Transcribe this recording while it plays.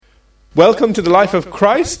Welcome to the Life of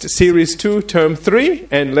Christ, Series 2, Term 3,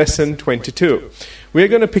 and Lesson 22. We're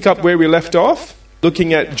going to pick up where we left off,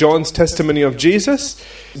 looking at John's testimony of Jesus.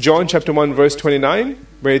 John chapter 1, verse 29,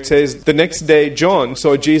 where it says, "The next day John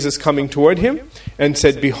saw Jesus coming toward him, and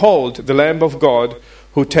said, 'Behold, the Lamb of God,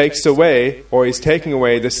 who takes away, or is taking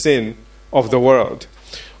away, the sin of the world.'"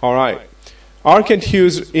 All right. R. Kent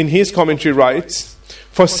Hughes, in his commentary, writes,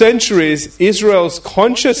 "For centuries, Israel's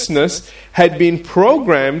consciousness had been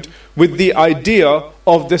programmed with the idea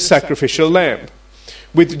of the sacrificial lamb.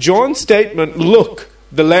 With John's statement, 'Look,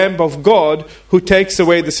 the Lamb of God who takes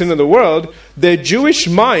away the sin of the world,' their Jewish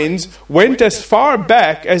minds went as far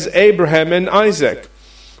back as Abraham and Isaac.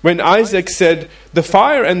 When Isaac said, 'The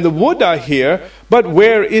fire and the wood are here, but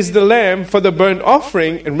where is the lamb for the burnt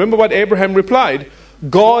offering?' And remember what Abraham replied,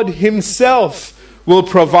 'God himself will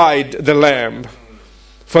provide the lamb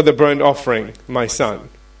for the burnt offering, my son.'"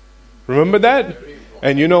 Remember that?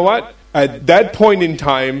 And you know what? At that point in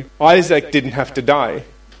time, Isaac didn't have to die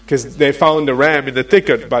because they found a ram in the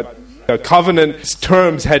thicket, but the covenant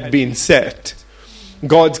terms had been set.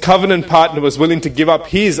 God's covenant partner was willing to give up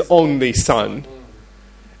his only son,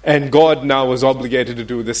 and God now was obligated to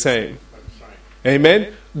do the same. Amen?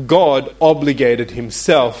 God obligated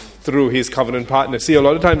himself through his covenant partner. See, a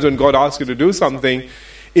lot of times when God asks you to do something,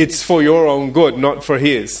 it's for your own good, not for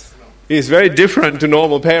his. He's very different to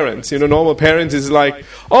normal parents. You know, normal parents is like,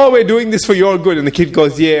 "Oh, we're doing this for your good." And the kid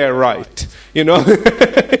goes, "Yeah, right." You know?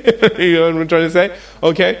 You know what I'm trying to say?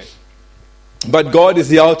 Okay? But God is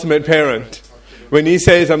the ultimate parent. When he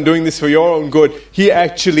says, "I'm doing this for your own good," he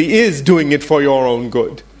actually is doing it for your own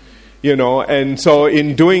good. You know, and so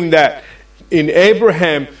in doing that, in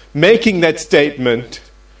Abraham making that statement,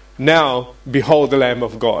 now, behold the Lamb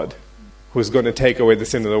of God, who's going to take away the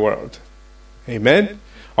sin of the world. Amen?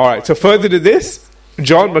 All right, so further to this,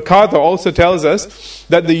 John MacArthur also tells us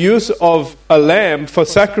that the use of a lamb for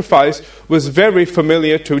sacrifice was very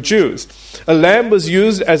familiar to Jews. A lamb was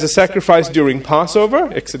used as a sacrifice during Passover,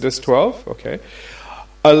 Exodus 12, okay.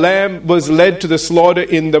 A lamb was led to the slaughter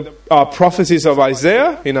in the prophecies of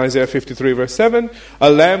Isaiah, in Isaiah 53 verse 7. A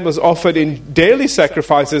lamb was offered in daily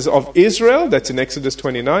sacrifices of Israel, that's in Exodus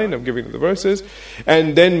 29, I'm giving you the verses.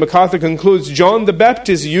 And then MacArthur concludes, John the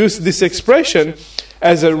Baptist used this expression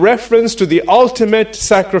as a reference to the ultimate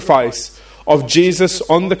sacrifice of Jesus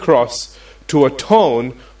on the cross to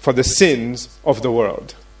atone for the sins of the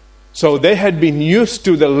world. So they had been used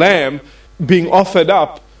to the lamb being offered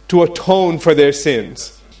up to atone for their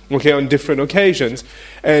sins, okay, on different occasions.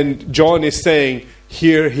 And John is saying,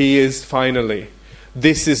 here he is finally.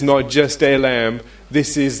 This is not just a lamb,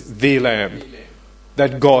 this is the lamb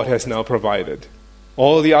that God has now provided.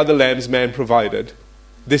 All the other lambs man provided.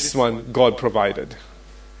 This one God provided.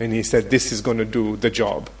 And he said, this is going to do the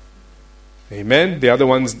job. Amen? The other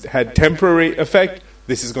ones had temporary effect.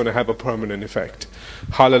 This is going to have a permanent effect.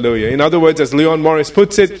 Hallelujah. In other words, as Leon Morris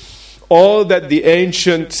puts it, all that the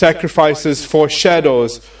ancient sacrifices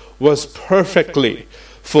foreshadows was perfectly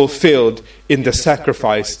fulfilled in the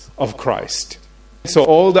sacrifice of Christ. So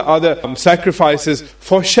all the other sacrifices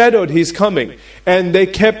foreshadowed his coming. And they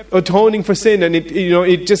kept atoning for sin. And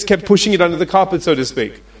it just kept pushing it under the carpet, so to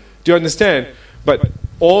speak. Do you understand? But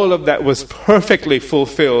all of that was perfectly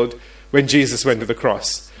fulfilled when Jesus went to the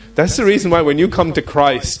cross. That's the reason why when you come to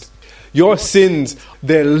Christ, your sins,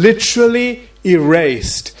 they're literally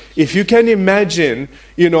erased. If you can imagine,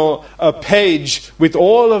 a page with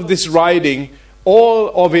all of this writing, all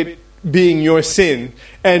of it being your sin,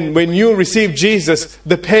 and when you receive Jesus,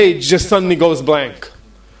 the page just suddenly goes blank.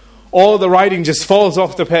 All the writing just falls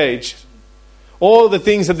off the page. All the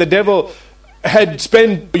things that the devil had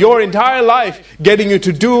spent your entire life getting you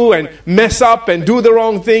to do and mess up and do the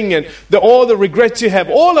wrong thing, and all the regrets you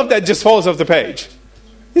have, all of that just falls off the page.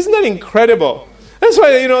 Isn't that incredible? That's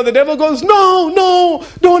why, the devil goes, no,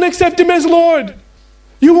 don't accept him as Lord.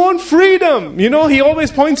 You want freedom. He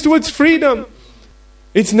always points towards freedom.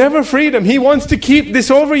 It's never freedom. He wants to keep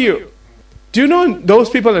this over you. Do you know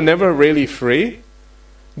those people are never really free?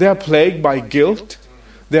 They are plagued by guilt.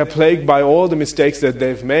 They are plagued by all the mistakes that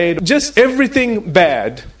they've made. Just everything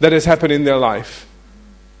bad that has happened in their life.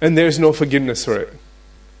 And there's no forgiveness for it.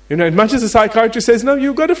 As much as a psychiatrist says, no,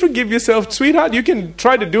 you've got to forgive yourself. Sweetheart, you can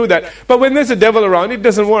try to do that. But when there's a devil around, it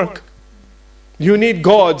doesn't work. You need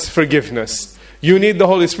God's forgiveness. You need the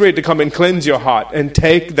Holy Spirit to come and cleanse your heart and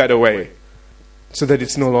take that away so that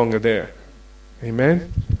it's no longer there.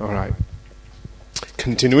 Amen? All right.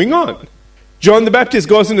 Continuing on. John the Baptist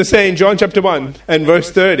goes on to say in John chapter 1 and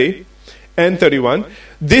verse 30 and 31,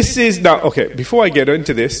 this is now, okay, before I get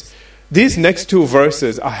into this, these next two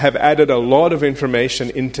verses, I have added a lot of information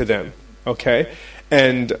into them, okay?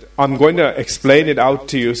 And I'm going to explain it out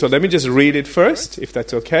to you. So let me just read it first, if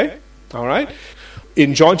that's okay. All right?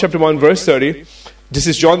 In John chapter 1, verse 30, this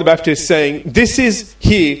is John the Baptist saying, "This is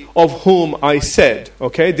he of whom I said."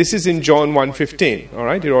 Okay? This is in John 1:15. All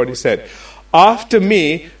right? He already said, "After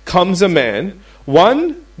me comes a man,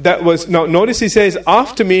 one that was..." Now, notice he says,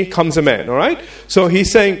 "After me comes a man." All right? So he's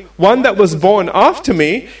saying, one that was born after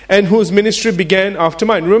me and whose ministry began after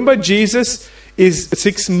mine. Remember, Jesus is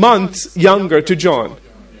 6 months younger to John.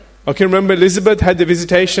 Okay, remember Elizabeth had the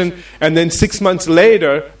visitation, and then 6 months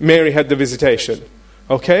later, Mary had the visitation.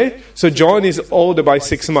 Okay? So John is older by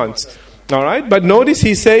 6 months. All right? But notice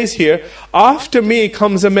he says here, "After me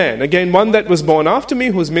comes a man." Again, one that was born after me,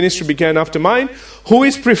 whose ministry began after mine, who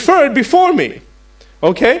is preferred before me.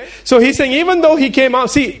 Okay? So he's saying, even though he came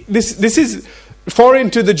out... See, this is foreign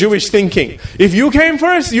to the Jewish thinking. If you came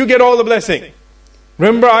first, you get all the blessing.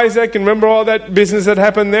 Remember Isaac and remember all that business that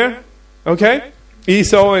happened there? Okay?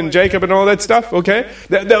 Esau and Jacob and all that stuff. Okay?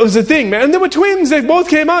 That was the thing, man. And they were twins. They both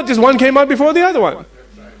came out. Just one came out before the other one.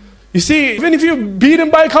 You see, even if you beat him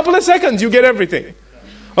by a couple of seconds, you get everything.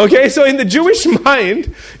 Okay, so in the Jewish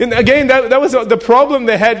mind, and again, that was the problem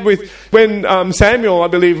they had with when Samuel, I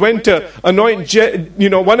believe, went to anoint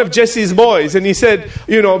one of Jesse's boys, and he said,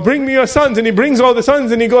 "Bring me your sons," and he brings all the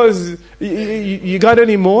sons, and he goes, "You got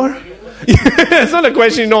any more?" That's not a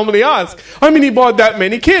question you normally ask. I mean, he bought that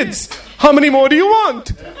many kids. How many more do you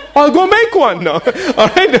want? I'll go make one. No. All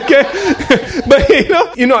right, okay. But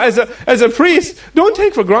as a priest, don't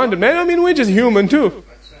take for granted, man. I mean, we're just human too.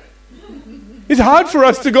 It's hard for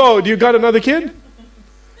us to go, "Do you got another kid?"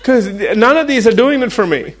 Because none of these are doing it for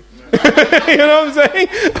me. You know what I'm saying?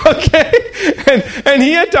 Okay. And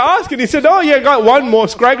he had to ask, and he said, "Oh yeah, I got one more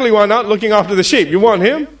scraggly one out looking after the sheep. You want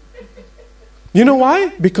him?" You know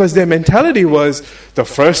why? Because their mentality was, the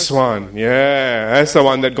first one, yeah, that's the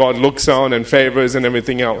one that God looks on and favors and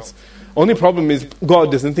everything else. Only problem is,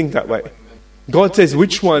 God doesn't think that way. God says,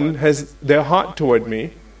 which one has their heart toward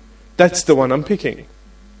me? That's the one I'm picking.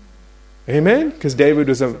 Amen? Because David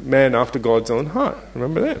was a man after God's own heart.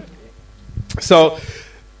 Remember that? So,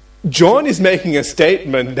 John is making a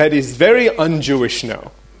statement that is very un-Jewish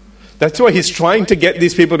now. That's why he's trying to get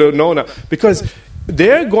these people to know now. Because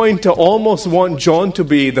they're going to almost want John to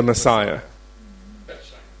be the Messiah.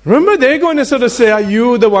 Remember, they're going to sort of say, "Are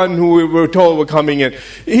you the one who we were told were coming in?"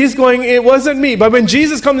 He's going, "It wasn't me." But when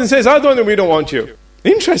Jesus comes and says, "I'm the one that we don't want you."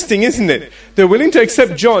 Interesting, isn't it? They're willing to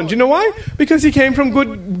accept John. Do you know why? Because he came from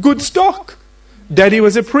good stock. Daddy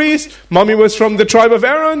was a priest. Mommy was from the tribe of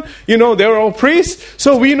Aaron. They're all priests.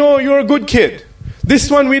 So we know you're a good kid. This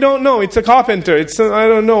one we don't know. It's a carpenter. I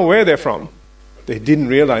don't know where they're from. They didn't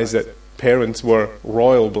realize that parents were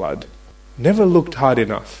royal blood. Never looked hard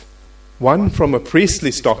enough. One from a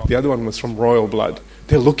priestly stock, the other one was from royal blood.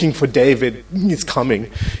 They're looking for David. He's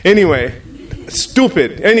coming. Anyway,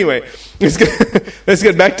 stupid. Anyway, let's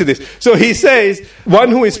get back to this. So he says,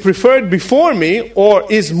 one who is preferred before me or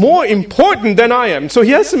is more important than I am. So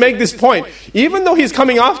he has to make this point. Even though he's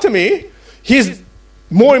coming after me, he's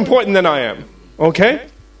more important than I am. Okay?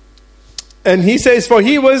 And he says, for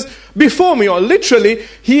he was before me, or literally,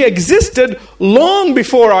 he existed long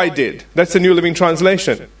before I did. That's the New Living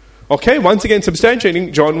Translation. Okay, once again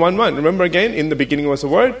substantiating John 1:1. Remember again, in the beginning was the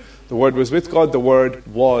Word was with God, the Word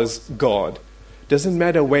was God. Doesn't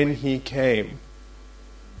matter when he came.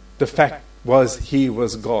 The fact was he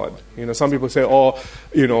was God. Some people say,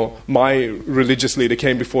 my religious leader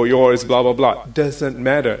came before yours, blah, blah, blah. Doesn't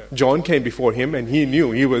matter. John came before him and he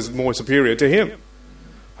knew he was more superior to him.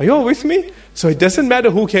 Are you all with me? So it doesn't matter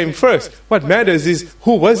who came first. What matters is,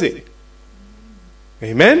 who was he?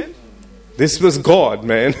 Amen? This was God,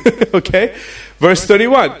 man. Okay? Verse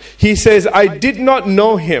 31. He says, I did not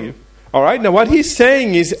know him. All right? Now what he's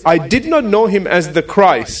saying is, I did not know him as the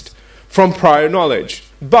Christ from prior knowledge.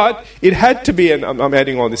 But it had to be, and I'm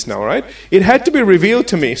adding all this now, all right? It had to be revealed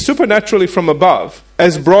to me supernaturally from above,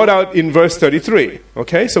 as brought out in verse 33.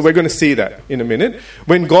 Okay, so we're going to see that in a minute.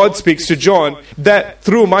 When God speaks to John, that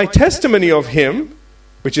through my testimony of him,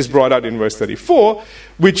 which is brought out in verse 34,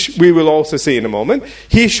 which we will also see in a moment,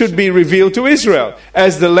 he should be revealed to Israel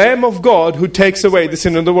as the Lamb of God who takes away the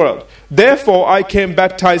sin of the world. Therefore, I came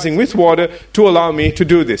baptizing with water to allow me to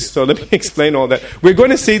do this. So let me explain all that. We're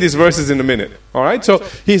going to see these verses in a minute. All right? So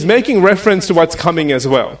he's making reference to what's coming as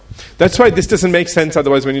well. That's why this doesn't make sense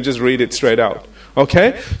otherwise when you just read it straight out.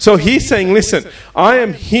 Okay? So he's saying, listen, I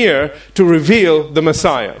am here to reveal the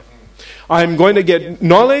Messiah. I'm going to get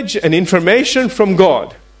knowledge and information from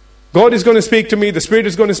God. God is going to speak to me. The Spirit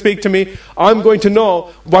is going to speak to me. I'm going to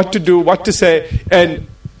know what to do, what to say. And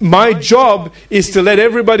my job is to let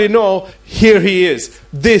everybody know, here he is.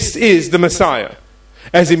 This is the Messiah.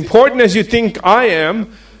 As important as you think I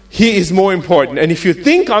am, he is more important. And if you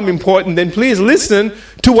think I'm important, then please listen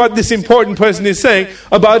to what this important person is saying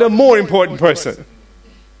about a more important person.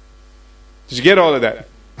 Did you get all of that?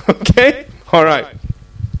 Okay? All right.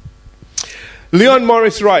 Leon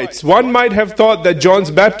Morris writes, one might have thought that John's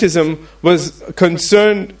baptism was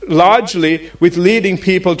concerned largely with leading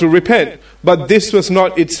people to repent, but this was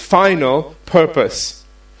not its final purpose.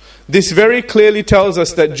 This very clearly tells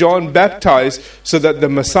us that John baptized so that the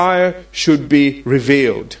Messiah should be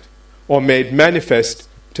revealed or made manifest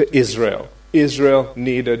to Israel. Israel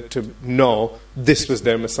needed to know this was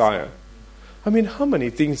their Messiah. I mean, how many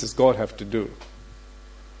things does God have to do?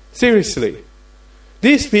 Seriously.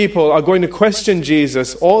 These people are going to question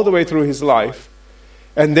Jesus all the way through his life.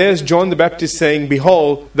 And there's John the Baptist saying,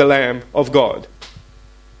 behold the Lamb of God.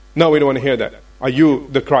 No, we don't want to hear that. Are you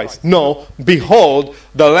the Christ? No, behold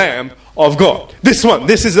the Lamb of God. This one,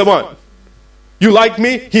 this is the one. You like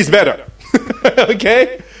me? He's better.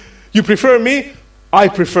 Okay? You prefer me? I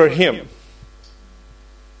prefer him.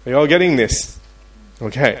 Are you all getting this?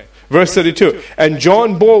 Okay. Verse 32. And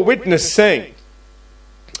John bore witness saying,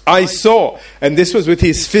 I saw, and this was with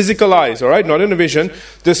his physical eyes, all right, not in a vision,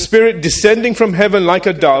 the Spirit descending from heaven like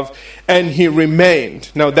a dove, and he remained.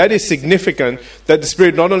 Now that is significant, that the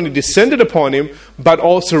Spirit not only descended upon him, but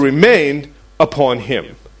also remained upon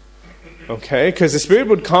him. Okay, because the Spirit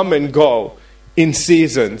would come and go in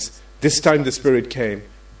seasons. This time the Spirit came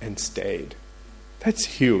and stayed. That's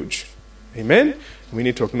huge. Amen? We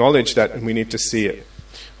need to acknowledge that, and we need to see it.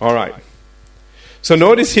 All right. So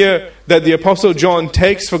notice here that the Apostle John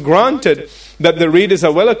takes for granted that the readers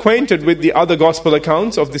are well acquainted with the other gospel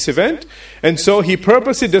accounts of this event, and so he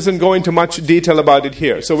purposely doesn't go into much detail about it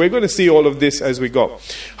here. So we're going to see all of this as we go.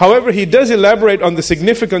 However, he does elaborate on the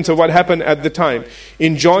significance of what happened at the time.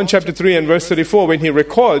 In John chapter 3 and verse 34, when he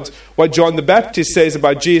records what John the Baptist says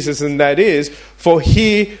about Jesus, and that is, for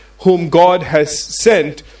he whom God has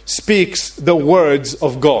sent speaks the words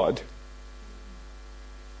of God.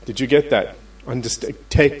 Did you get that? Understand,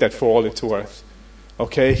 take that for all it's worth.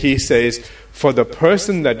 Okay, he says, for the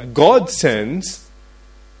person that God sends,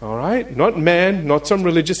 all right, not man, not some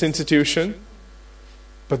religious institution,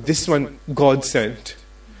 but this one God sent.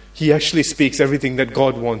 He actually speaks everything that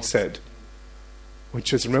God once said,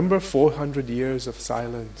 which is, remember, 400 years of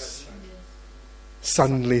silence.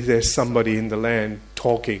 Suddenly there's somebody in the land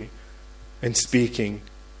talking and speaking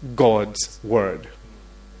God's word.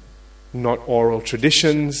 Not oral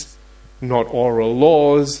traditions, not oral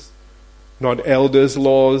laws, not elders'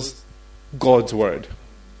 laws, God's word.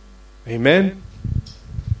 Amen?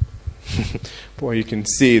 Boy, you can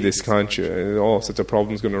see this, can't you? All sorts of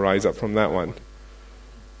problems going to rise up from that one.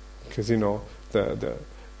 Because, you know,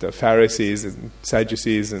 the Pharisees and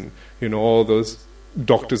Sadducees and, you know, all those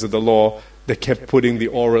doctors of the law, they kept putting the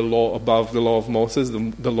oral law above the law of Moses,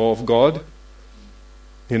 the law of God.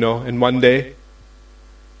 You know, and one day,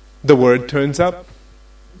 the word turns up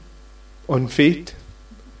on feet,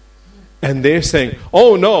 and they're saying,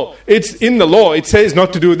 oh no, it's in the law, it says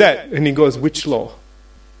not to do that. And he goes, which law?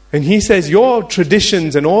 And he says, your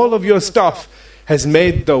traditions and all of your stuff has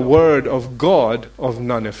made the word of God of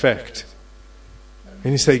none effect.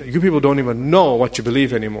 And he said, you people don't even know what you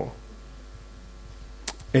believe anymore.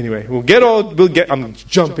 Anyway, I'm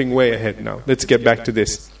jumping way ahead now. Let's get back to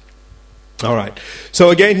this. All right. So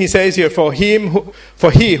again, he says here, for he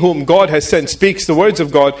whom God has sent speaks the words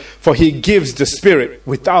of God, for he gives the Spirit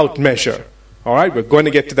without measure. All right, we're going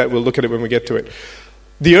to get to that. We'll look at it when we get to it.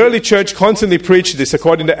 The early church constantly preached this,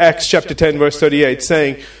 according to Acts chapter 10, verse 38,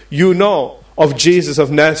 saying, you know of Jesus of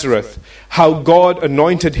Nazareth, how God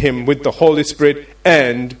anointed him with the Holy Spirit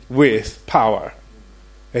and with power.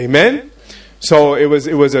 Amen? So it was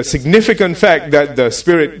a significant fact that the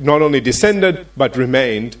Spirit not only descended, but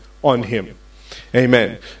remained on him.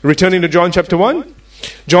 Amen. Returning to John chapter 1,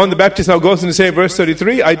 John the Baptist now goes on to say, verse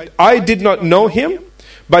 33, I did not know him,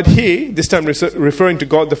 but he, this time referring to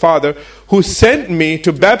God the Father, who sent me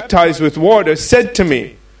to baptize with water, said to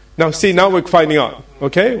me. Now see, now we're finding out,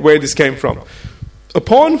 okay, where this came from.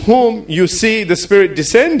 Upon whom you see the Spirit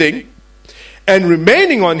descending and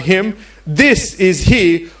remaining on him, this is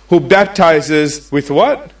he who baptizes with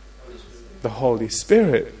what? The Holy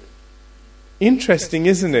Spirit. Interesting,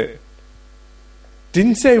 isn't it?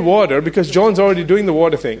 Didn't say water, because John's already doing the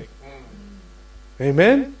water thing.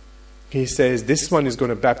 Amen? He says this one is going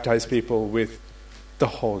to baptize people with the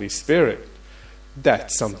Holy Spirit.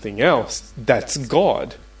 That's something else. That's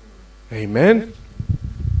God. Amen?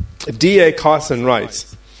 D.A. Carson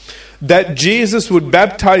writes that Jesus would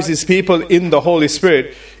baptize his people in the Holy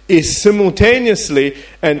Spirit is simultaneously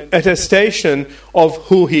an attestation of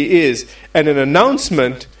who he is and an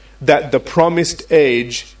announcement that the promised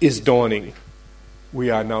age is dawning. We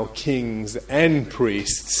are now kings and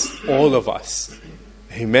priests, all of us.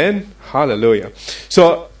 Amen? Hallelujah.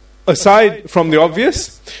 So, aside from the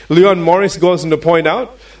obvious, Leon Morris goes on to point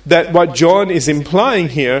out that what John is implying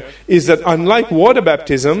here is that unlike water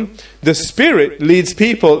baptism, the Spirit leads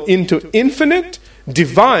people into infinite,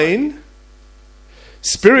 divine,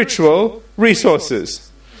 spiritual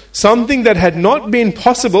resources. Something that had not been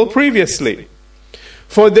possible previously.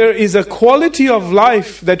 For there is a quality of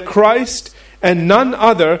life that Christ and none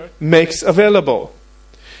other makes available.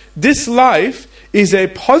 This life is a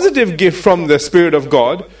positive gift from the Spirit of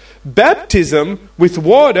God. Baptism with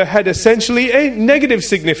water had essentially a negative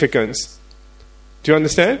significance. Do you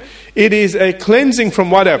understand? It is a cleansing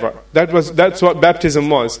from whatever. That's what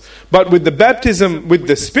baptism was. But with the baptism with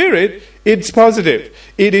the Spirit, it's positive.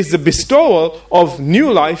 It is the bestowal of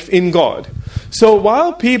new life in God. So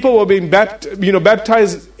while people were being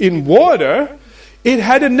baptized in water, it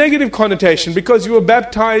had a negative connotation because you were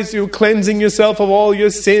baptized, you were cleansing yourself of all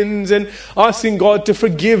your sins and asking God to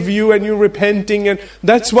forgive you and you repenting, and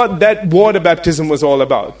that's what that water baptism was all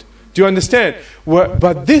about. Do you understand?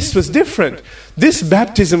 But this was different. This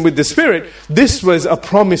baptism with the Spirit, this was a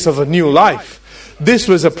promise of a new life. This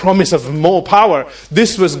was a promise of more power.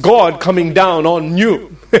 This was God coming down on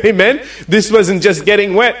you. Amen? This wasn't just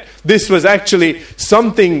getting wet. This was actually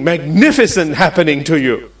something magnificent happening to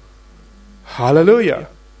you. Hallelujah.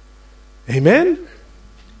 Amen?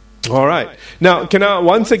 All right. Now, can I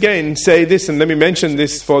once again say this, and let me mention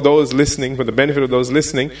this for those listening, for the benefit of those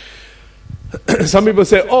listening. Some people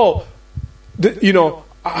say,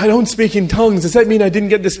 I don't speak in tongues. Does that mean I didn't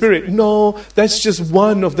get the Spirit? No, that's just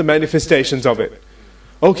one of the manifestations of it.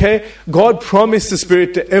 Okay? God promised the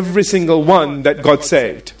Spirit to every single one that got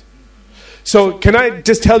saved. So, can I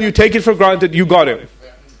just tell you, take it for granted, you got Him.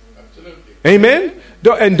 Absolutely. Amen?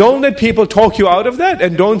 And don't let people talk you out of that.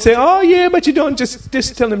 And don't say, oh yeah, but you don't.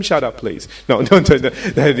 Just tell them, shut up, please. No, don't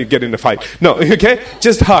get in a fight. No, okay?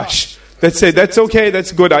 Just hush. Let's say, that's okay,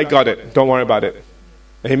 that's good, I got it. Don't worry about it.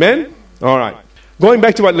 Amen? All right. Going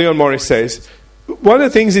back to what Leon Morris says, one of the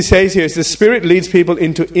things he says here is the Spirit leads people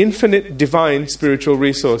into infinite divine spiritual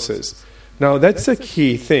resources. Now, that's a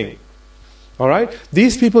key thing. All right?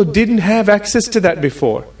 These people didn't have access to that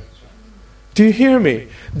before. Do you hear me?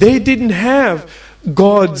 They didn't have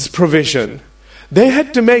God's provision. They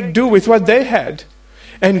had to make do with what they had.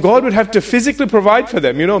 And God would have to physically provide for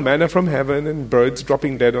them. Manna from heaven and birds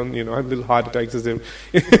dropping dead on, have little heart attacks as they,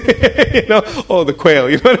 the quail,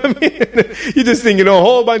 you know what I mean? You just think, a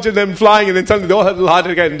whole bunch of them flying and then suddenly they all have a little heart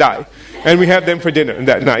attack and die. And we have them for dinner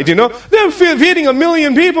that night, They're feeding 1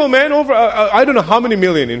 million people, man, over, I don't know how many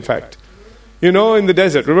million, in fact. In the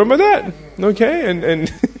desert. Remember that? Okay,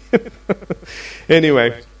 and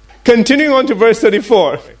anyway. Continuing on to verse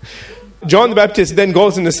 34. John the Baptist then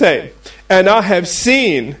goes on to say, and I have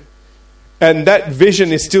seen, and that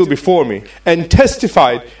vision is still before me, and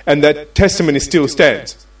testified, and that testimony still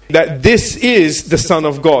stands, that this is the Son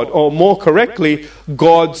of God, or more correctly,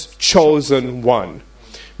 God's chosen one.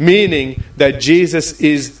 Meaning that Jesus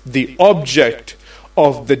is the object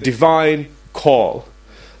of the divine call.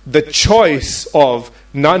 The choice of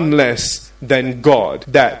none less than God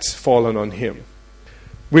that's fallen on him.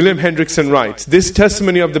 William Hendrickson writes, this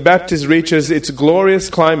testimony of the Baptist reaches its glorious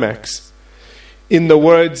climax in the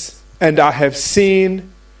words, and I have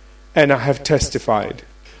seen and I have testified.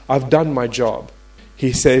 I've done my job.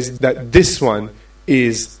 He says that this one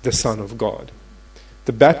is the Son of God.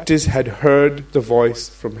 The Baptist had heard the voice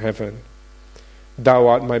from heaven. Thou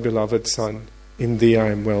art my beloved Son, in thee I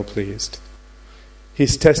am well pleased.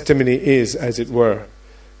 His testimony is, as it were,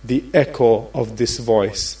 the echo of this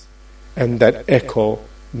voice, and that echo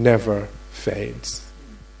never fades.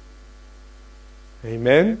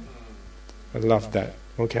 Amen? I love that.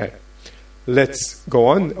 Okay. Let's go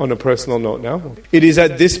on a personal note now. It is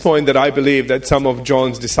at this point that I believe that some of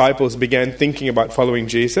John's disciples began thinking about following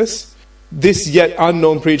Jesus. This yet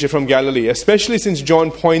unknown preacher from Galilee, especially since John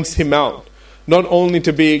points him out, not only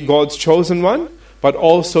to be God's chosen one, but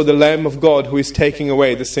also the Lamb of God who is taking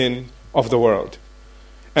away the sin of the world.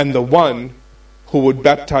 And the one who would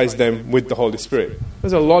baptize them with the Holy Spirit.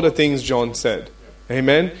 There's a lot of things John said.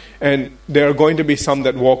 Amen? And there are going to be some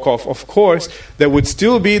that walk off. Of course, there would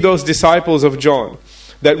still be those disciples of John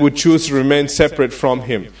that would choose to remain separate from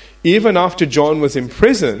him. Even after John was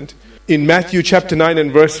imprisoned, in Matthew chapter 9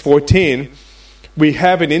 and verse 14, we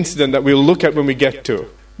have an incident that we'll look at when we get to.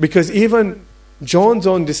 Because even John's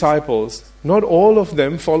own disciples, not all of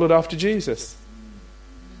them followed after Jesus.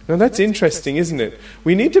 Now that's interesting, isn't it?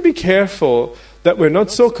 We need to be careful that we're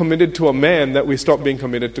not so committed to a man that we stop being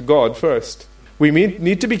committed to God first. We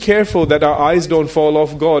need to be careful that our eyes don't fall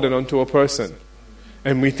off God and onto a person.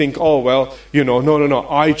 And we think, oh, well, no,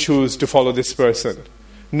 I choose to follow this person.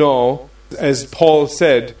 No, as Paul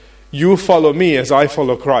said, you follow me as I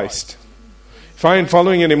follow Christ. If I ain't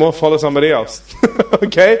following anymore, follow somebody else.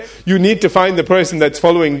 Okay? You need to find the person that's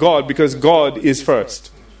following God because God is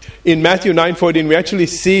first. In Matthew 9:14, we actually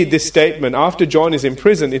see this statement. After John is in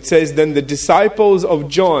prison, it says, then the disciples of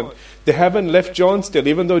John, they haven't left John still.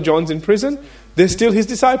 Even though John's in prison, they're still his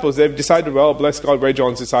disciples. They've decided, well, bless God, we're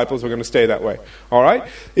John's disciples. We're going to stay that way. All right?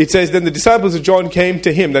 It says, then the disciples of John came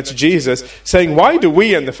to him, that's Jesus, saying, why do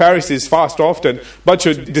we and the Pharisees fast often, but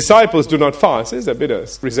your disciples do not fast? There's a bit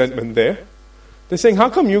of resentment there. They're saying,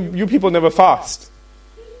 how come you people never fast?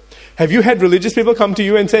 Have you had religious people come to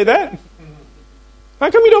you and say that? How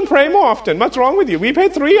come you don't pray more often? What's wrong with you? We pray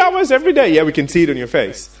 3 hours every day. Yeah, we can see it on your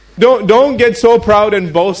face. Don't get so proud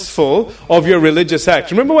and boastful of your religious acts.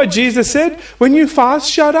 Remember what Jesus said? When you fast,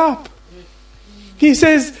 shut up. He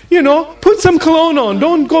says, put some cologne on.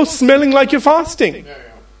 Don't go smelling like you're fasting.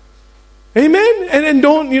 Amen? And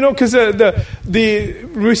don't, because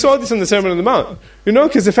we saw this in the Sermon on the Mount.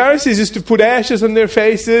 Because the Pharisees used to put ashes on their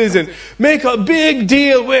faces and make a big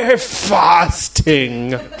deal. We're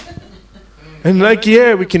fasting. And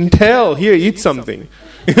yeah, we can tell. Here, eat something.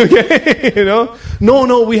 Okay?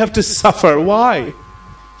 No, we have to suffer. Why?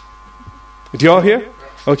 Do you all hear?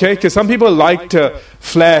 Okay? Because some people like to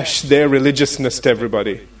flash their religiousness to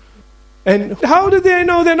everybody. And how do they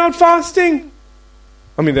know they're not fasting?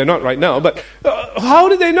 I mean, they're not right now, but how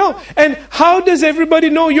do they know? And how does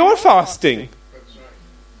everybody know you're fasting?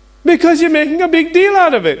 Because you're making a big deal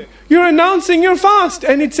out of it. You're announcing your fast.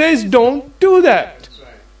 And it says, don't do that.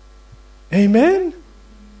 Amen?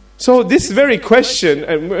 So this very question,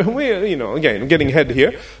 and we, again, I'm getting ahead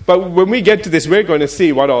here, but when we get to this, we're going to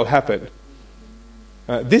see what all happened.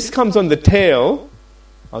 This comes on the tail,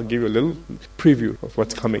 I'll give you a little preview of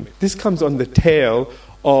what's coming. This comes on the tail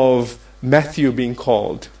of Matthew being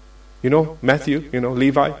called. Matthew,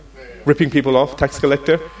 Levi, ripping people off, tax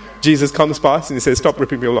collector. Jesus comes past and he says, stop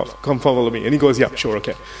ripping people off. Come follow me. And he goes, yeah, sure,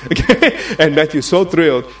 okay. And Matthew's so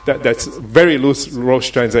thrilled that's very loose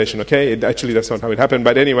Rosh translation, okay? Actually, that's not how it happened,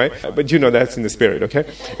 but anyway. But that's in the spirit, okay?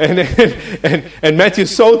 And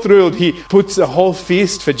Matthew's so thrilled, he puts a whole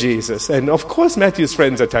feast for Jesus. And of course, Matthew's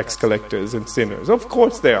friends are tax collectors and sinners. Of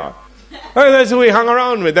course they are. That's who he hung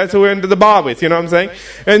around with. That's who he went to the bar with, you know what I'm saying?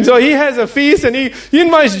 And so he has a feast and he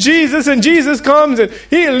invites Jesus, and Jesus comes and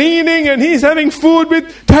he's leaning and he's having food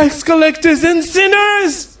with tax collectors and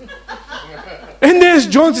sinners. And there's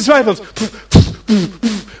John's disciples.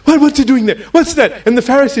 What's he doing there? What's that? And the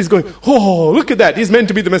Pharisees going, oh, look at that. He's meant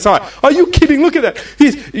to be the Messiah. Are you kidding? Look at that.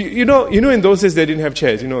 He's, in those days they didn't have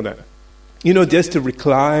chairs. You know that. Just to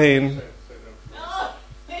recline.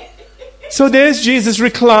 So there's Jesus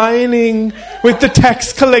reclining with the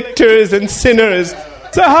tax collectors and sinners.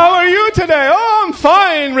 So how are you today? Oh, I'm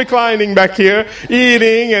fine, reclining back here,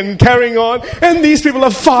 eating and carrying on. And these people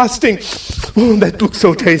are fasting. Oh, that looks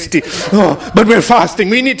so tasty. Oh, but we're fasting.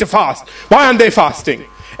 We need to fast. Why aren't they fasting?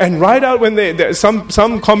 And right out when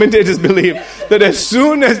some commentators believe that as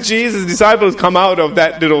soon as Jesus' disciples come out of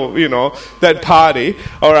that little, that party,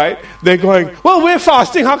 all right, they're going, well, we're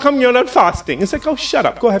fasting. How come you're not fasting? It's like, oh, shut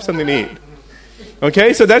up. Go have something to eat.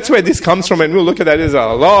 Okay, so that's where this comes from, and we'll look at that. There's a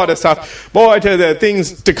lot of stuff. Boy, I tell you, there are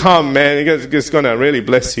things to come, man. It's going to really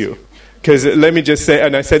bless you. Because let me just say,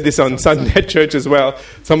 and I said this on Sunday at church as well.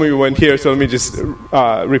 Some of you weren't here, so let me just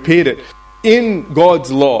repeat it. In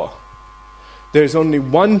God's law, there's only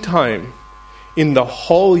one time in the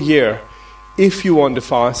whole year, if you want to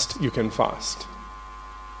fast, you can fast.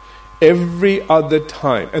 Every other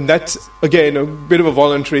time. And that's, again, a bit of a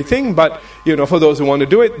voluntary thing, but, for those who want to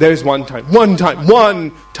do it, there's one time. One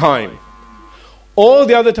time. All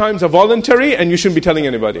the other times are voluntary, and you shouldn't be telling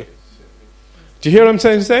anybody. Do you hear what I'm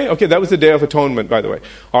saying to say? Okay, that was the Day of Atonement, by the way.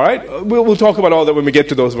 All right? We'll talk about all that when we get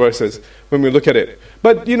to those verses, when we look at it.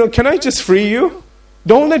 But, can I just free you?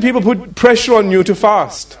 Don't let people put pressure on you to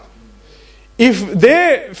fast. If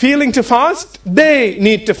they're feeling to fast, they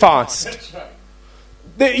need to fast. That's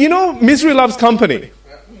right. Misery loves company.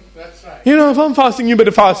 That's right. If I'm fasting, you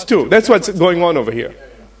better fast too. That's what's going on over here.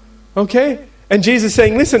 Okay? And Jesus is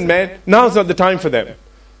saying, listen, man, now's not the time for them.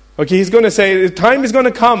 Okay, he's going to say, the time is going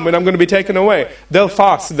to come when I'm going to be taken away. They'll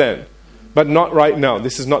fast then. But not right now.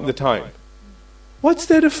 This is not the time. What's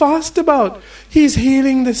there to fast about? He's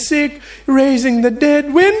healing the sick, raising the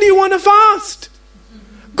dead. When do you want to fast?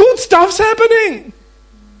 Good stuff's happening.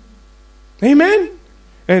 Amen?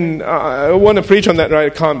 And I want to preach on that, right?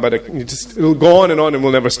 I can't, but it'll go on and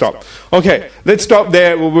we'll never stop. Okay, let's stop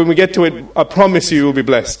there. When we get to it, I promise you will be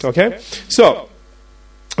blessed, okay? So,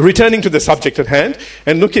 returning to the subject at hand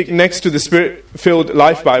and looking next to the Spirit-filled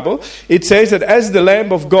Life Bible, it says that as the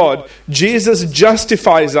Lamb of God, Jesus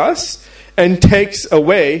justifies us and takes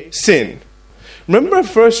away sin. Remember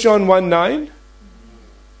 1 John 1:9?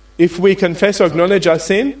 If we confess or acknowledge our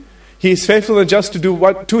sin, He is faithful and just to do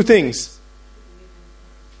what? Two things.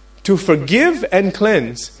 To forgive and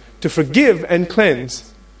cleanse. To forgive and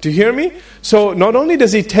cleanse. Do you hear me? So not only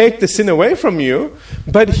does He take the sin away from you,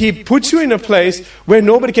 but He puts you in a place where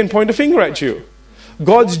nobody can point a finger at you.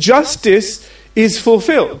 God's justice is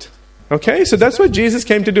fulfilled. Okay, so that's what Jesus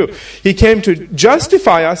came to do. He came to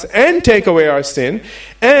justify us and take away our sin.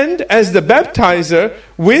 And as the baptizer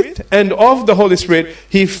with and of the Holy Spirit,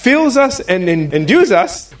 He fills us and endues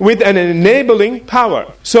us with an enabling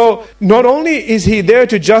power. So not only is He there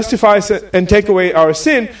to justify us and take away our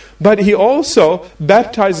sin, but He also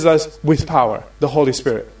baptizes us with power, the Holy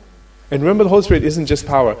Spirit. And remember, the Holy Spirit isn't just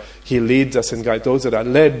power. He leads us and guides those that are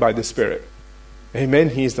led by the Spirit. Amen.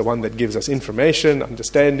 He's the one that gives us information,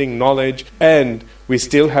 understanding, knowledge, and we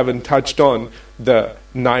still haven't touched on the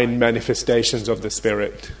 9 manifestations of the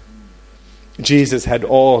Spirit. Jesus had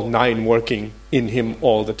all 9 working in Him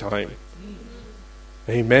all the time.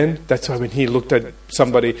 Amen. That's why when He looked at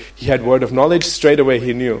somebody, He had word of knowledge, straight away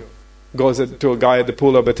He knew. Goes to a guy at the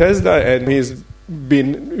pool of Bethesda, and he's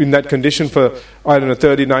been in that condition for,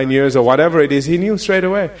 39 years or whatever it is. He knew straight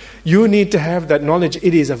away. You need to have that knowledge.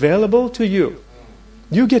 It is available to you.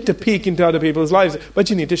 You get to peek into other people's lives, but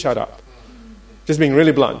you need to shut up. Just being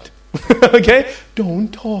really blunt. Okay?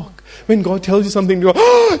 Don't talk. When God tells you something, you go,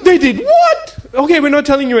 oh, they did what? Okay, we're not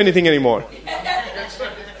telling you anything anymore.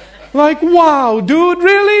 Like, wow, dude,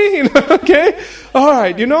 really? Okay? All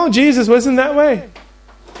right, Jesus wasn't that way.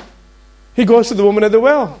 He goes to the woman at the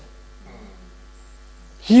well.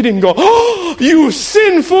 He didn't go, oh, you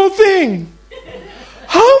sinful thing.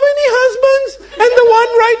 How many husbands? And the one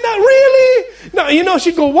right now, really? No,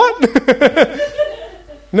 she'd go, what?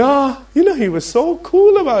 No, he was so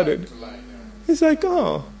cool about it. He's like,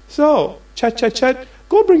 oh, so, chat,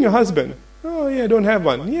 go bring your husband. Oh, yeah, I don't have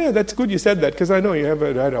one. Yeah, that's good you said that, because I know you have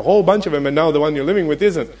had a whole bunch of them, and now the one you're living with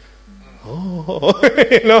isn't.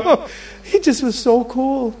 Oh, he just was so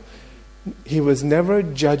cool. He was never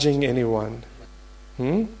judging anyone.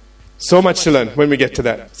 So much to learn when we get to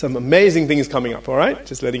that. Some amazing things coming up, all right?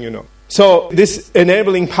 Just letting you know. So this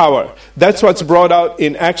enabling power, that's what's brought out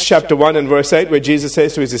in Acts chapter 1 and verse 8, where Jesus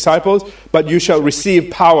says to His disciples, but you shall receive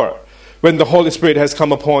power when the Holy Spirit has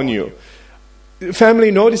come upon you. Family,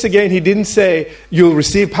 notice again, He didn't say you'll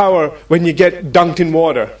receive power when you get dunked in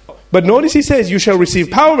water. But notice He says you shall receive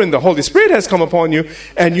power when the Holy Spirit has come upon you,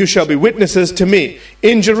 and you shall be witnesses to me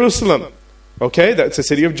in Jerusalem. Okay, that's the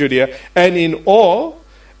city of Judea, and in all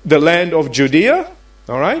the land of Judea,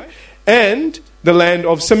 all right, and the land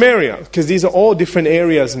of Samaria, because these are all different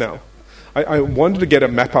areas now. I wanted to get a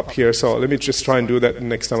map up here, so let me just try and do that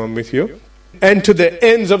next time I'm with you. And to the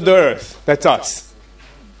ends of the earth, that's us.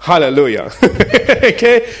 Hallelujah.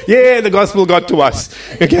 Okay, yeah, the gospel got to us.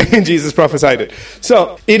 Okay, Jesus prophesied it.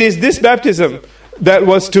 So it is this baptism that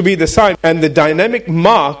was to be the sign and the dynamic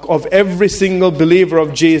mark of every single believer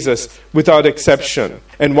of Jesus without exception.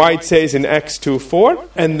 And why it says in Acts 2:4,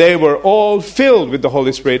 and they were all filled with the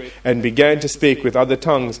Holy Spirit and began to speak with other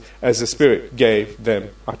tongues as the Spirit gave them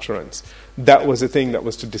utterance. That was the thing that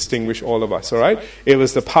was to distinguish all of us, all right? It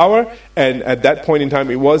was the power, and at that point in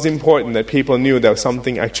time, it was important that people knew that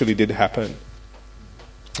something actually did happen.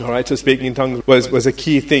 All right, so speaking in tongues was a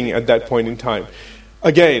key thing at that point in time.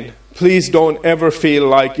 Again, please don't ever feel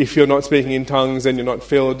like if you're not speaking in tongues and you're not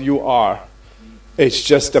filled, you are. It's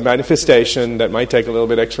just a manifestation that might take a little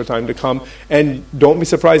bit extra time to come. And don't be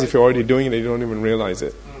surprised if you're already doing it and you don't even realize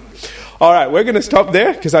it. All right, we're going to stop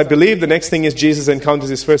there because I believe the next thing is Jesus encounters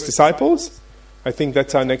His first disciples. I think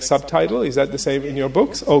that's our next subtitle. Is that the same in your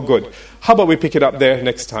books? Oh, good. How about we pick it up there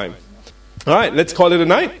next time? All right, let's call it a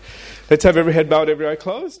night. Let's have every head bowed, every eye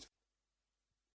closed.